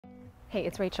Hey,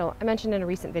 it's Rachel. I mentioned in a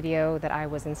recent video that I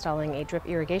was installing a drip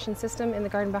irrigation system in the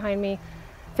garden behind me.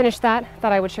 Finished that,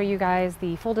 thought I would show you guys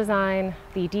the full design,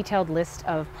 the detailed list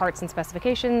of parts and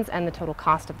specifications, and the total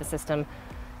cost of the system,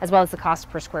 as well as the cost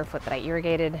per square foot that I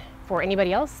irrigated for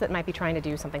anybody else that might be trying to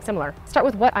do something similar. Start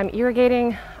with what I'm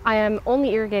irrigating. I am only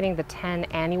irrigating the 10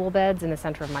 annual beds in the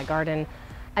center of my garden.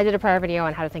 I did a prior video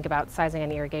on how to think about sizing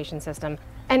an irrigation system.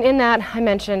 And in that, I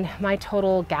mentioned my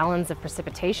total gallons of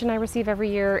precipitation I receive every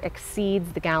year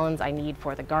exceeds the gallons I need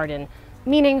for the garden,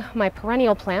 meaning my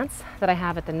perennial plants that I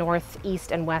have at the north,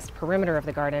 east, and west perimeter of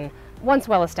the garden, once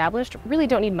well established, really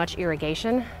don't need much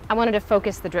irrigation. I wanted to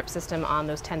focus the drip system on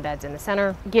those 10 beds in the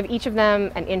center, give each of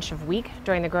them an inch of week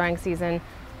during the growing season.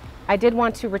 I did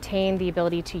want to retain the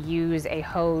ability to use a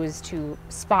hose to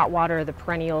spot water the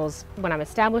perennials when I'm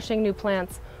establishing new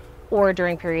plants or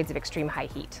during periods of extreme high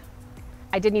heat.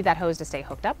 I did need that hose to stay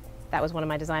hooked up. That was one of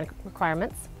my design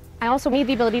requirements. I also need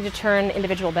the ability to turn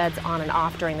individual beds on and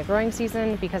off during the growing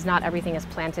season because not everything is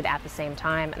planted at the same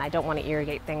time and I don't want to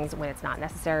irrigate things when it's not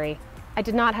necessary. I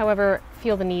did not, however,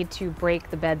 feel the need to break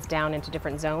the beds down into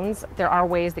different zones. There are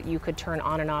ways that you could turn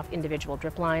on and off individual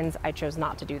drip lines. I chose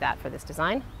not to do that for this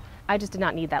design. I just did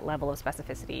not need that level of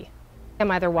specificity.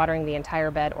 I'm either watering the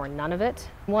entire bed or none of it.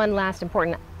 One last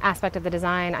important aspect of the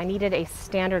design, I needed a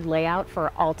standard layout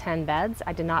for all 10 beds.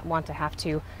 I did not want to have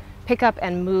to pick up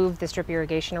and move the drip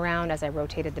irrigation around as I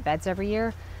rotated the beds every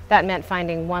year. That meant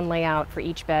finding one layout for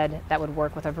each bed that would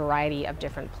work with a variety of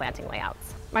different planting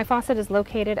layouts. My faucet is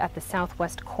located at the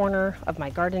southwest corner of my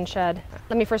garden shed.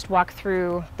 Let me first walk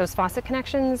through those faucet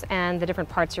connections and the different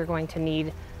parts you're going to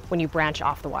need when you branch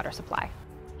off the water supply.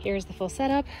 Here's the full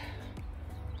setup.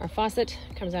 Our faucet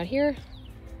comes out here,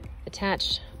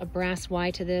 attach a brass Y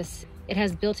to this. It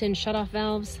has built-in shutoff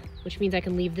valves, which means I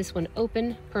can leave this one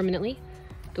open permanently,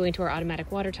 go into our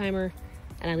automatic water timer,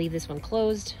 and I leave this one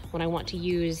closed. When I want to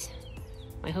use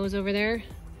my hose over there,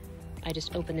 I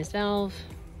just open this valve,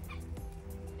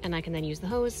 and I can then use the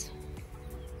hose,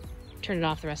 turn it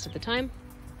off the rest of the time.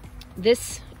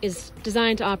 This is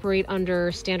designed to operate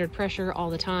under standard pressure all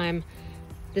the time.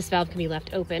 This valve can be left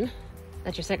open.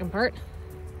 That's your second part.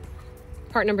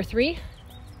 Part number 3,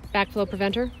 backflow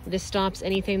preventer. This stops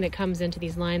anything that comes into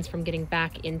these lines from getting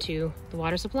back into the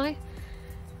water supply.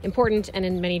 Important, and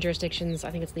in many jurisdictions,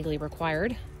 I think it's legally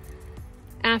required.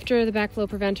 After the backflow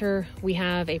preventer, we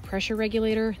have a pressure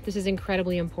regulator. This is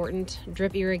incredibly important.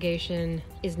 Drip irrigation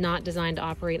is not designed to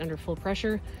operate under full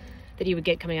pressure that you would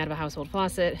get coming out of a household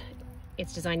faucet.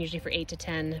 It's designed usually for 8 to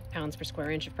 10 pounds per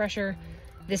square inch of pressure.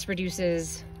 This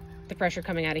reduces the pressure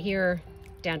coming out of here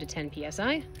down to 10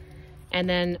 PSI. And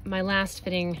then my last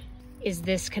fitting is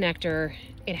this connector.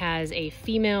 It has a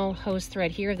female hose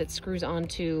thread here that screws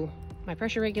onto my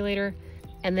pressure regulator.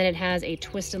 And then it has a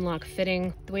twist and lock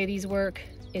fitting. The way these work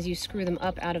is you screw them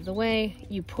up out of the way,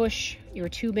 you push your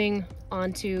tubing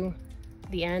onto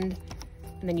the end,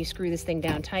 and then you screw this thing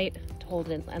down tight to hold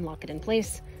it and lock it in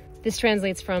place. This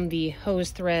translates from the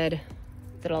hose thread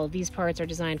that all of these parts are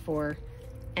designed for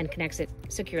and connects it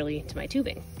securely to my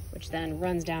tubing, which then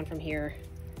runs down from here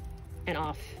and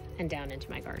off and down into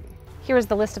my garden. Here is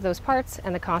the list of those parts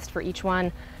and the cost for each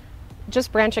one.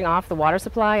 Just branching off the water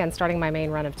supply and starting my main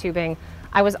run of tubing,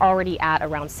 I was already at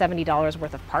around $70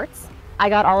 worth of parts. I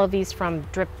got all of these from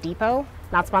Drip Depot,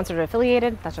 not sponsored or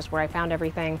affiliated, that's just where I found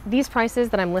everything. These prices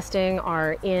that I'm listing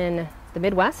are in the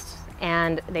Midwest,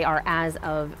 and they are as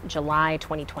of July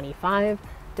 2025,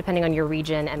 depending on your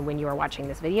region and when you are watching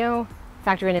this video.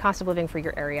 Factor in the cost of living for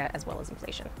your area as well as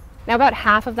inflation. Now, about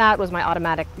half of that was my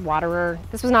automatic waterer.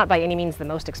 This was not by any means the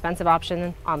most expensive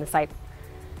option on the site.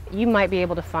 You might be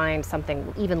able to find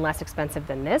something even less expensive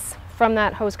than this. From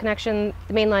that hose connection,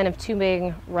 the main line of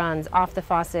tubing runs off the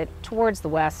faucet towards the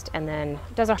west and then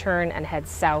does a turn and heads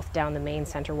south down the main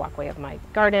center walkway of my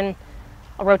garden.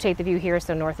 I'll rotate the view here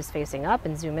so north is facing up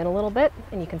and zoom in a little bit,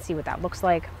 and you can see what that looks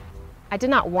like. I did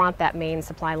not want that main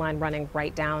supply line running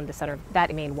right down the center of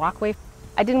that main walkway.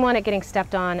 I didn't want it getting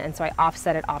stepped on, and so I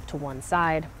offset it off to one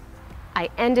side. I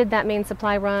ended that main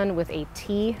supply run with a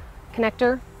T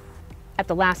connector at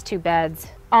the last 2 beds.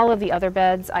 All of the other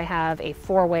beds, I have a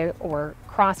 4-way or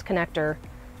cross connector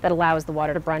that allows the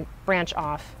water to branch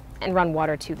off and run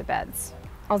water to the beds.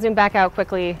 I'll zoom back out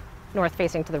quickly, north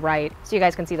facing to the right, so you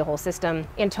guys can see the whole system.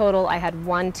 In total, I had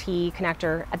 1 T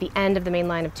connector at the end of the main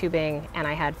line of tubing, and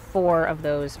I had 4 of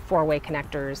those 4-way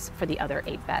connectors for the other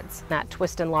 8 beds. That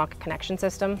twist and lock connection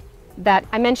system that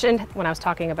I mentioned when I was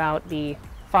talking about the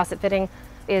faucet fitting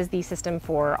is the system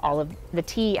for all of the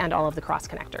T and all of the cross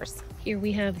connectors. Here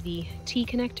we have the T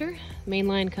connector. Main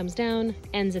line comes down,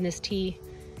 ends in this T,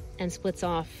 and splits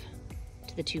off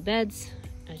to the 2 beds,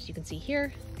 as you can see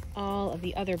here. All of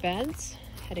the other beds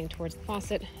heading towards the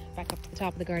faucet, back up to the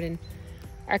top of the garden,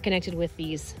 are connected with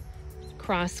these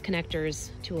cross connectors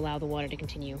to allow the water to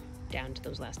continue down to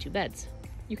those last two beds.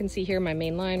 You can see here my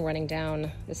main line running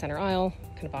down the center aisle,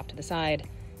 kind of off to the side,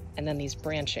 and then these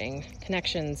branching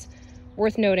connections.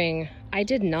 Worth noting, I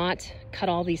did not cut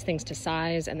all these things to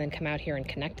size and then come out here and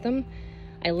connect them.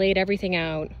 I laid everything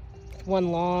out with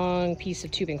one long piece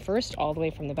of tubing first, all the way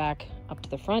from the back up to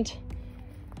the front.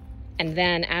 And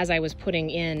then as I was putting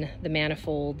in the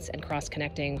manifolds and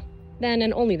cross-connecting, then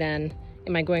and only then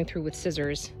am I going through with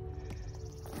scissors,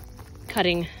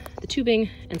 cutting the tubing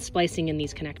and splicing in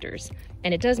these connectors.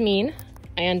 And it does mean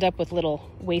I end up with little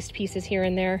waste pieces here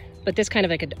and there, but this kind of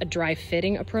like a dry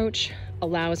fitting approach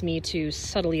allows me to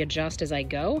subtly adjust as I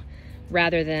go,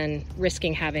 rather than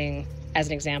risking having, as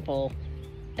an example,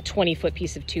 a 20-foot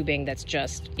piece of tubing that's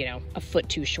just, you know, a foot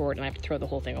too short and I have to throw the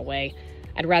whole thing away.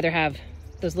 I'd rather have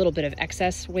those little bit of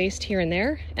excess waste here and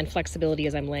there and flexibility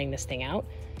as I'm laying this thing out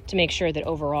to make sure that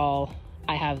overall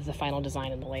I have the final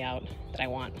design and the layout that I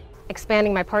want.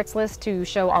 Expanding my parts list to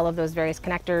show all of those various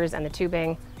connectors and the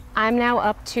tubing, I'm now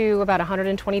up to about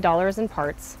 $120 in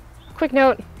parts. Quick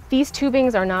note, these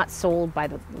tubings are not sold by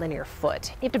the linear foot.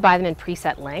 You have to buy them in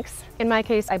preset lengths. In my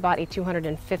case, I bought a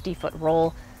 250-foot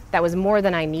roll that was more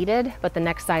than I needed, but the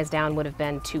next size down would have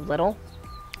been too little.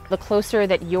 The closer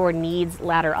that your needs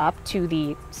ladder up to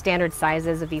the standard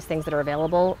sizes of these things that are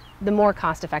available, the more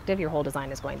cost-effective your whole design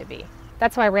is going to be.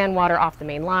 That's why I ran water off the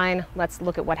main line. Let's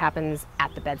look at what happens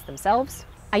at the beds themselves.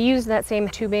 I used that same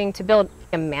tubing to build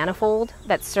a manifold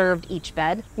that served each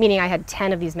bed, meaning I had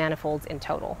 10 of these manifolds in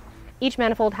total. Each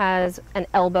manifold has an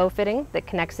elbow fitting that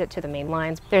connects it to the main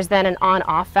lines. There's then an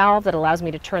on-off valve that allows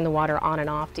me to turn the water on and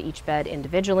off to each bed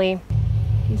individually.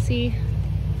 You can see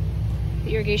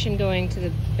the irrigation going to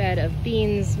the bed of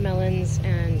beans, melons,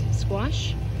 and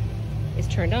squash is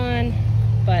turned on,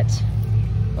 but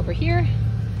over here,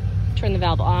 turn the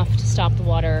valve off to stop the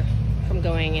water from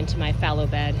going into my fallow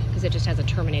bed because it just has a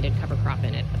terminated cover crop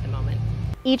in it at the moment.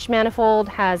 Each manifold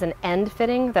has an end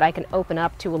fitting that I can open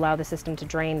up to allow the system to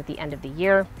drain at the end of the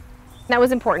year. That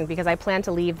was important because I plan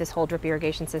to leave this whole drip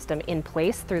irrigation system in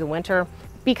place through the winter.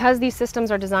 Because these systems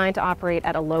are designed to operate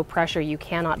at a low pressure, you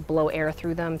cannot blow air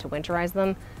through them to winterize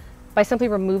them. By simply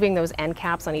removing those end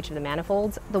caps on each of the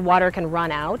manifolds, the water can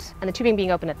run out, and the tubing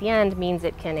being open at the end means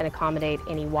it can accommodate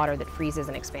any water that freezes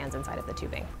and expands inside of the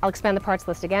tubing. I'll expand the parts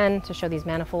list again to show these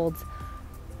manifolds.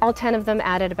 All 10 of them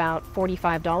added about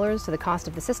 $45 to the cost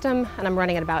of the system, and I'm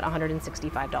running at about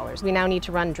 $165. We now need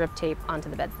to run drip tape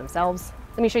onto the beds themselves.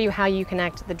 Let me show you how you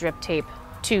connect the drip tape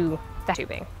to the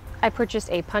tubing. I purchased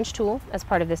a punch tool as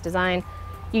part of this design.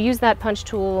 You use that punch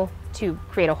tool to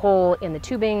create a hole in the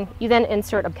tubing. You then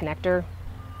insert a connector.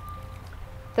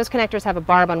 Those connectors have a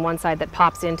barb on one side that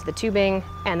pops into the tubing,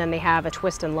 and then they have a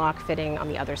twist and lock fitting on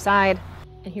the other side.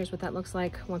 And here's what that looks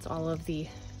like once all of the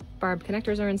barbed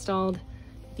connectors are installed.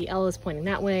 The L is pointing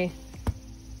that way,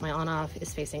 my on-off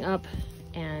is facing up,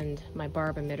 and my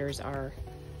barb emitters are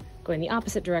going the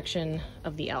opposite direction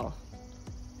of the L.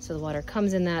 So the water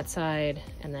comes in that side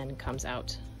and then comes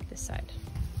out this side.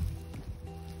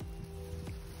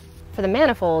 For the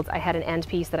manifolds, I had an end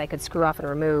piece that I could screw off and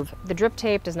remove. The drip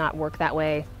tape does not work that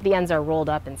way. The ends are rolled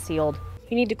up and sealed.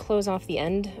 You need to close off the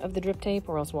end of the drip tape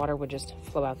or else water would just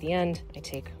flow out the end. I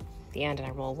take the end and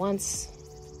I roll once,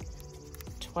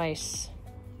 twice,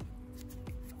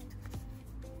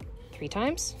 3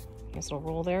 times. I guess it'll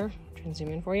roll there. Try and zoom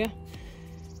in for you.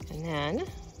 And then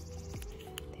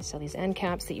they sell these end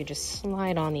caps that you just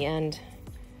slide on the end.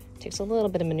 It takes a little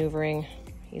bit of maneuvering.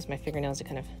 I use my fingernails to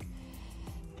kind of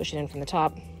push it in from the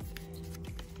top.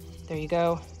 There you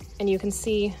go. And you can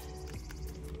see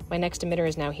my next emitter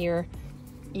is now here.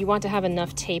 You want to have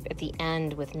enough tape at the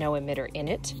end with no emitter in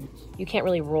it. You can't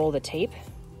really roll the tape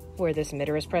where this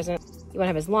emitter is present. You want to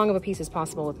have as long of a piece as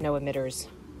possible with no emitters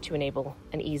to enable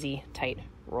an easy, tight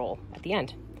roll at the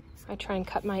end. I try and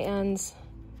cut my ends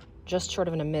just short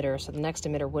of an emitter, so the next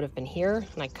emitter would have been here,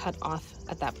 and I cut off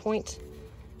at that point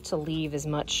to leave as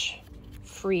much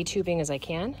free tubing as I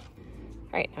can.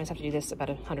 All right, I just have to do this about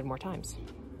 100 more times.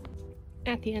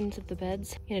 At the ends of the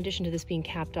beds, in addition to this being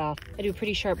capped off, I do a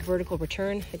pretty sharp vertical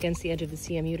return against the edge of the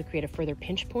CMU to create a further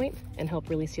pinch point and help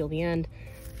really seal the end.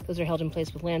 Those are held in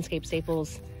place with landscape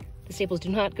staples. The staples do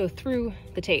not go through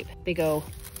the tape, they go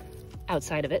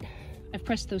outside of it. I've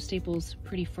pressed those staples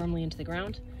pretty firmly into the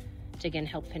ground to again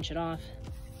help pinch it off.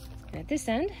 And at this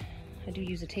end, I do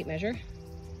use a tape measure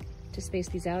to space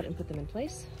these out and put them in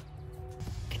place.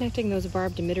 Connecting those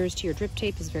barbed emitters to your drip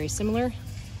tape is very similar.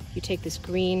 You take this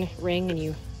green ring and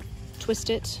you twist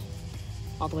it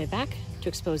all the way back to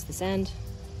expose this end.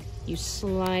 You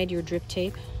slide your drip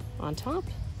tape on top.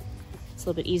 It's a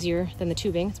little bit easier than the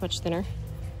tubing, it's much thinner.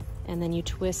 And then you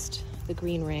twist the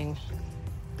green ring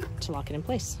to lock it in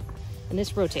place. And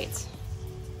this rotates.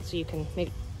 So you can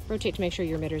rotate to make sure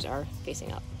your emitters are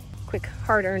facing up. Quick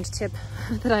hard-earned tip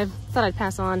that I thought I'd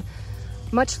pass on.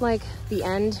 Much like the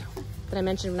end that I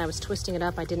mentioned when I was twisting it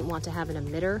up, I didn't want to have an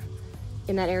emitter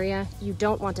in that area. You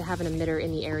don't want to have an emitter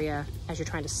in the area as you're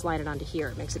trying to slide it onto here.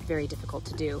 It makes it very difficult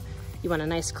to do. You want a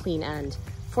nice clean end.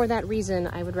 For that reason,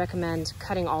 I would recommend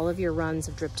cutting all of your runs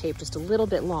of drip tape just a little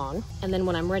bit long. And then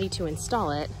when I'm ready to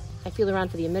install it, I feel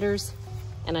around for the emitters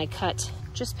and I cut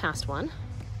just past one,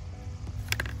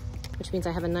 which means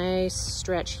I have a nice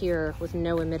stretch here with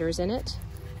no emitters in it.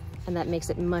 And that makes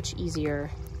it much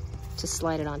easier to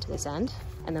slide it onto this end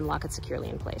and then lock it securely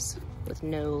in place with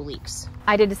no leaks.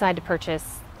 I did decide to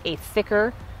purchase a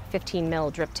thicker 15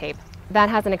 mil drip tape. That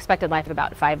has an expected life of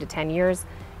about 5 to 10 years.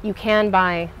 You can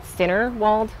buy thinner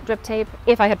walled drip tape.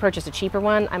 If I had purchased a cheaper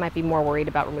one, I might be more worried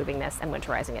about removing this and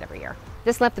winterizing it every year.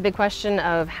 This left the big question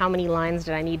of how many lines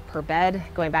did I need per bed,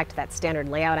 going back to that standard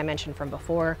layout I mentioned from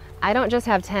before. I don't just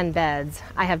have 10 beds,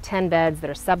 I have 10 beds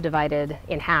that are subdivided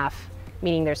in half,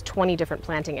 meaning there's 20 different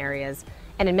planting areas.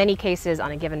 And in many cases on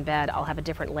a given bed, I'll have a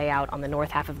different layout on the north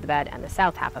half of the bed and the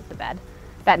south half of the bed.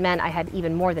 That meant I had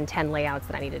even more than 10 layouts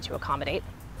that I needed to accommodate.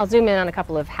 I'll zoom in on a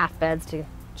couple of half beds to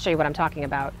show you what I'm talking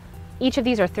about. Each of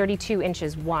these are 32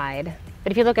 inches wide,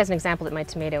 but if you look as an example at my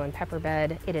tomato and pepper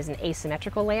bed, it is an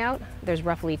asymmetrical layout. There's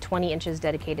roughly 20 inches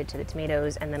dedicated to the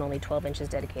tomatoes and then only 12 inches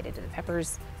dedicated to the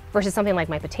peppers, versus something like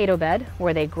my potato bed,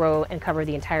 where they grow and cover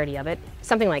the entirety of it.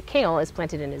 Something like kale is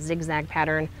planted in a zigzag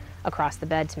pattern across the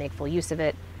bed to make full use of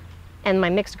it. And my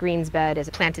mixed greens bed is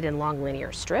planted in long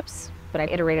linear strips, but I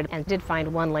iterated and did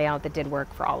find one layout that did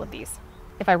work for all of these.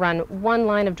 If I run one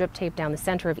line of drip tape down the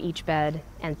center of each bed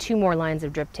and 2 more lines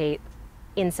of drip tape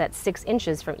inset 6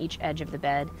 inches from each edge of the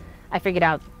bed, I figured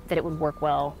out that it would work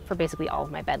well for basically all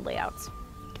of my bed layouts.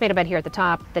 Tomato bed here at the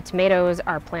top, the tomatoes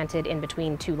are planted in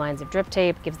between 2 lines of drip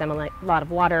tape, gives them a lot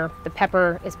of water. The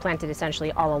pepper is planted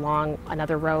essentially all along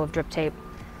another row of drip tape.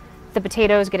 The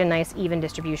potatoes get a nice even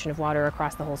distribution of water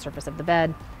across the whole surface of the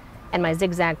bed. And my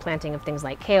zigzag planting of things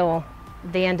like kale,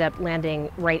 they end up landing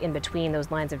right in between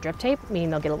those lines of drip tape,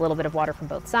 meaning they'll get a little bit of water from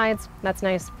both sides. That's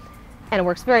nice. And it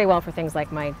works very well for things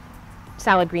like my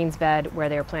salad greens bed, where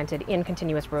they're planted in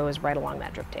continuous rows right along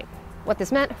that drip tape. What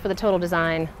this meant for the total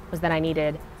design was that I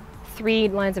needed 3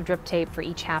 lines of drip tape for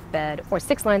each half bed, or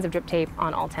 6 lines of drip tape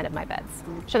on all 10 of my beds.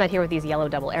 Show that here with these yellow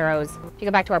double arrows. If you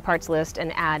go back to our parts list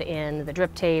and add in the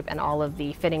drip tape and all of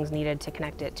the fittings needed to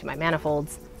connect it to my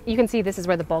manifolds, you can see this is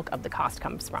where the bulk of the cost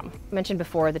comes from. I mentioned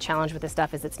before, the challenge with this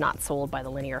stuff is it's not sold by the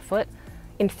linear foot.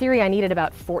 In theory, I needed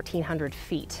about 1,400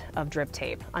 feet of drip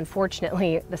tape.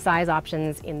 Unfortunately, the size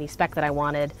options in the spec that I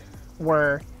wanted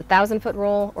were a 1,000-foot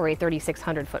roll or a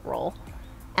 3,600-foot roll,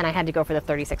 and I had to go for the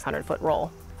 3,600-foot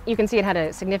roll. You can see it had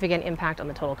a significant impact on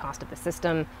the total cost of the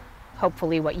system.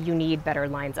 Hopefully what you need better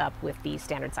lines up with the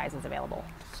standard sizes available.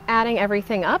 Adding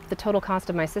everything up, the total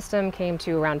cost of my system came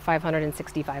to around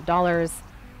 $565.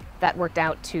 That worked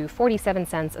out to 47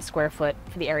 cents a square foot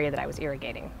for the area that I was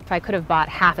irrigating. If I could have bought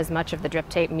half as much of the drip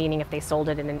tape, meaning if they sold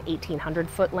it in an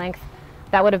 1,800-foot length,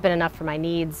 that would have been enough for my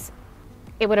needs.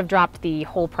 It would have dropped the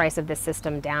whole price of this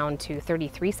system down to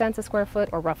 33 cents a square foot,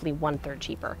 or roughly 1/3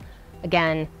 cheaper.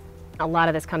 Again, a lot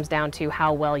of this comes down to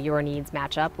how well your needs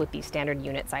match up with the standard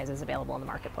unit sizes available in the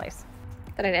marketplace.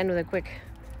 Then I'd end with a quick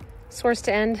source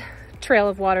to end trail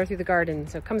of water through the garden.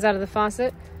 So it comes out of the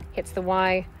faucet, hits the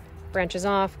Y, branches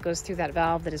off, goes through that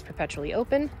valve that is perpetually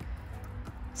open,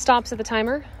 stops at the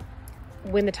timer.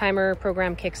 When the timer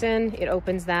program kicks in, it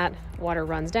opens that, water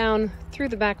runs down through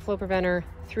the backflow preventer,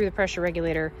 through the pressure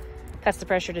regulator, cuts the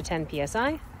pressure to 10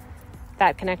 psi.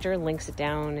 That connector links it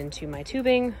down into my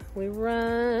tubing. We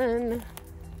run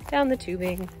down the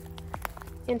tubing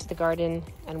into the garden,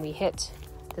 and we hit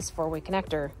this 4-way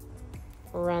connector.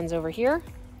 Runs over here,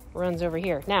 runs over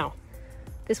here. Now,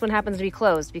 this one happens to be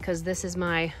closed because this is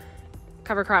my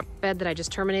cover crop bed that I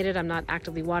just terminated. I'm not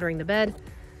actively watering the bed.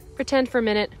 Pretend for a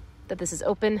minute that this is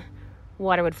open.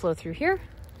 Water would flow through here,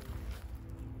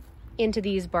 into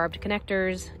these barbed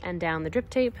connectors, and down the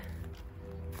drip tape.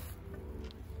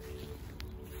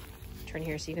 Turn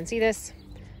here so you can see this.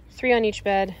 3 on each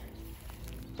bed.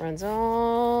 Runs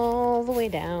all the way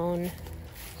down.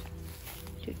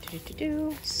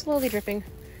 Slowly dripping.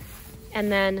 And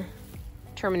then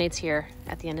terminates here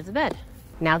at the end of the bed.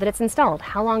 Now that it's installed,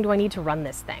 how long do I need to run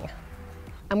this thing?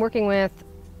 I'm working with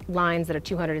lines that are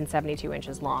 272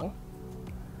 inches long.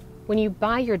 When you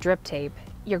buy your drip tape,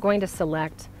 you're going to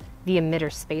select the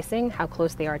emitter spacing, how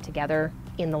close they are together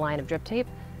in the line of drip tape.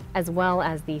 as well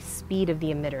as the speed of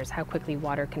the emitters, how quickly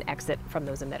water can exit from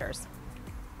those emitters.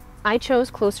 I chose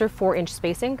closer 4-inch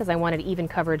spacing because I wanted even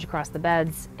coverage across the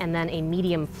beds, and then a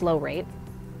medium flow rate.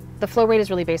 The flow rate is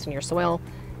really based on your soil.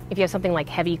 If you have something like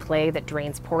heavy clay that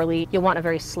drains poorly, you'll want a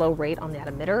very slow rate on that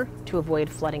emitter to avoid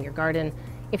flooding your garden.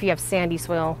 If you have sandy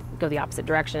soil, go the opposite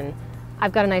direction.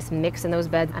 I've got a nice mix in those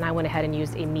beds, and I went ahead and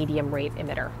used a medium rate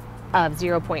emitter of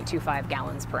 0.25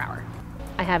 gallons per hour.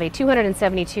 I have a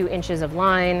 272 inches of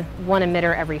line, one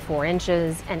emitter every 4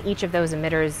 inches, and each of those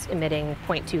emitters emitting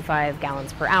 0.25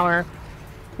 gallons per hour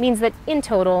means that in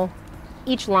total,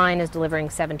 each line is delivering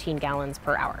 17 gallons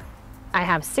per hour. I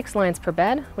have 6 lines per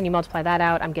bed. When you multiply that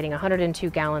out, I'm getting 102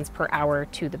 gallons per hour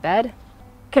to the bed.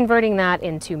 Converting that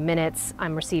into minutes,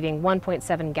 I'm receiving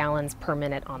 1.7 gallons per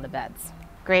minute on the beds.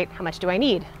 Great, how much do I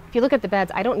need? If you look at the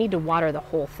beds, I don't need to water the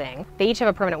whole thing. They each have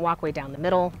a permanent walkway down the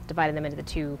middle, dividing them into the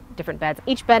 2 different beds.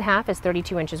 Each bed half is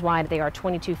 32 inches wide. They are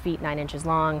 22 feet 9 inches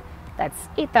long. That's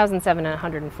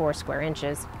 8,704 square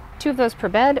inches. 2 of those per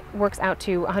bed works out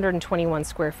to 121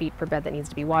 square feet per bed that needs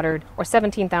to be watered, or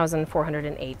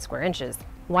 17,408 square inches.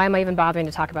 Why am I even bothering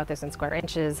to talk about this in square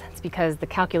inches? It's because the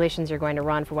calculations you're going to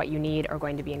run for what you need are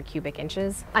going to be in cubic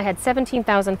inches. I had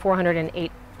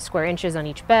 17,408 square inches on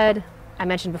each bed. I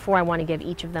mentioned before I want to give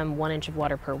each of them 1 inch of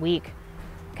water per week.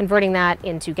 Converting that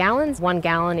into gallons, 1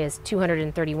 gallon is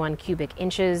 231 cubic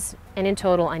inches, and in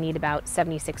total I need about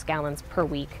 76 gallons per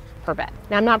week per bed.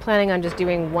 Now I'm not planning on just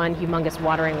doing one humongous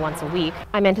watering once a week.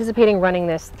 I'm anticipating running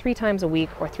this 3 times a week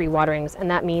or 3 waterings,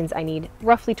 and that means I need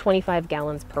roughly 25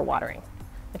 gallons per watering.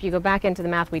 If you go back into the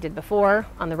math we did before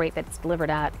on the rate that it's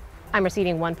delivered at, I'm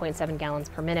receiving 1.7 gallons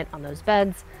per minute on those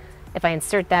beds. If I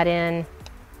insert that in,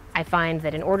 I find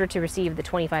that in order to receive the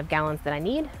 25 gallons that I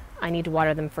need to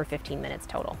water them for 15 minutes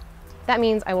total. That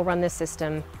means I will run this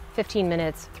system 15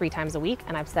 minutes 3 times a week,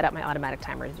 and I've set up my automatic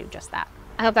timer to do just that.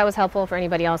 I hope that was helpful for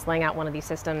anybody else laying out one of these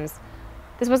systems.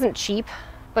 This wasn't cheap,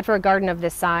 but for a garden of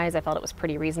this size, I felt it was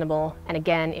pretty reasonable. And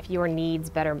again, if your needs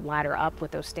better ladder up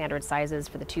with those standard sizes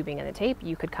for the tubing and the tape,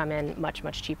 you could come in much,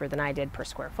 much cheaper than I did per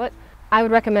square foot. I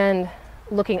would recommend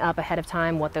looking up ahead of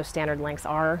time what those standard lengths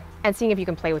are and seeing if you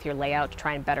can play with your layout to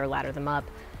try and better ladder them up.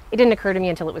 It didn't occur to me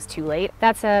until it was too late.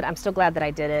 That said, I'm still glad that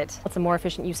I did it. It's a more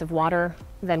efficient use of water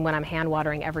than when I'm hand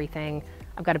watering everything.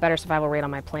 I've got a better survival rate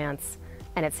on my plants,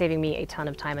 and it's saving me a ton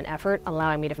of time and effort,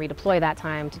 allowing me to redeploy that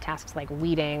time to tasks like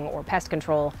weeding or pest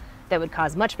control that would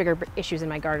cause much bigger issues in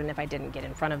my garden if I didn't get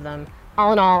in front of them.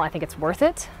 All in all, I think it's worth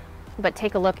it, but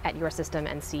take a look at your system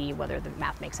and see whether the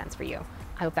math makes sense for you.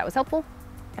 I hope that was helpful.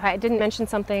 If I didn't mention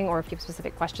something or if you have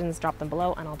specific questions, drop them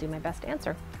below and I'll do my best to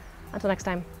answer. Until next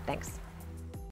time, thanks.